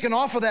 He was taken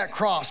off of that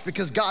cross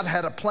because God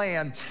had a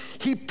plan.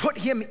 He put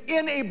him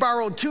in a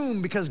borrowed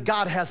tomb because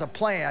God has a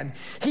plan.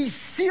 He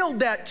sealed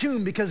that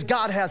tomb because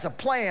God has a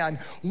plan.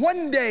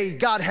 One day,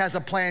 God has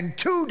a plan.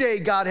 2 days,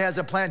 God has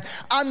a plan.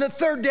 On the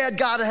third day,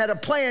 God had a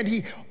plan.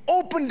 He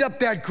opened up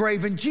that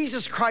grave, and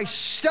Jesus Christ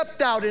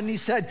stepped out and he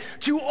said,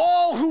 to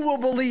all who will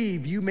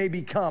believe, you may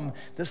become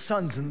the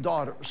sons and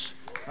daughters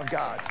of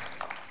God.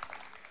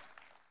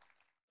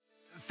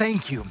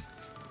 Thank you.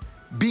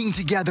 Being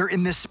together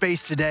in this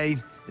space today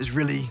is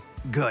really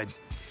good.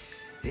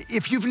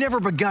 If you've never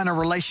begun a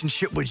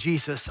relationship with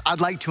Jesus,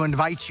 I'd like to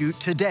invite you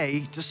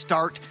today to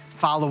start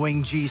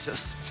following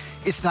Jesus.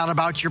 It's not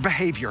about your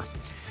behavior.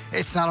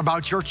 It's not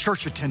about your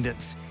church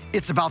attendance.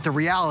 It's about the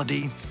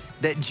reality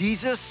that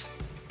Jesus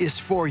is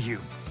for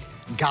you.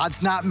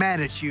 God's not mad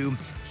at you.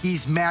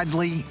 He's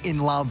madly in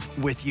love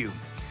with you.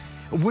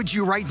 Would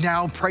you right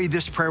now pray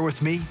this prayer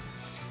with me?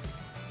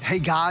 Hey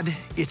God,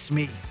 it's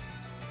me.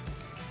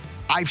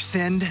 I've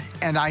sinned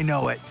and I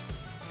know it,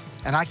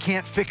 and I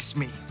can't fix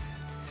me.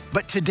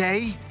 But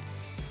today,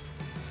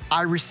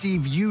 I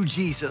receive you,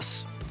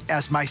 Jesus,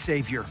 as my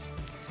Savior.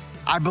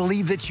 I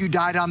believe that you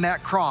died on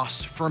that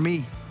cross for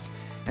me,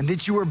 and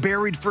that you were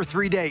buried for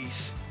 3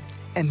 days,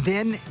 and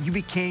then you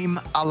became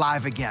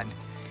alive again.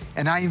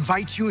 And I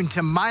invite you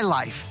into my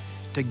life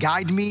to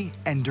guide me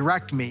and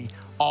direct me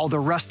all the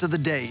rest of the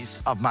days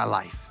of my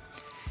life.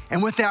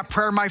 And with that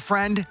prayer, my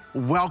friend,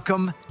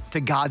 welcome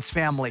to God's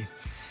family.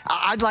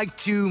 I'd like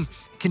to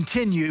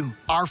continue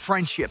our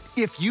friendship.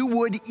 If you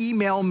would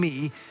email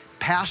me,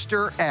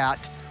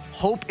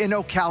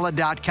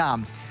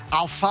 pastor@hopeinocala.com.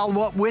 I'll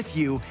follow up with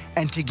you,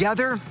 and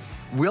together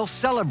we'll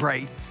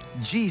celebrate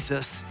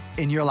Jesus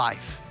in your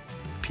life.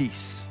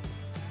 Peace.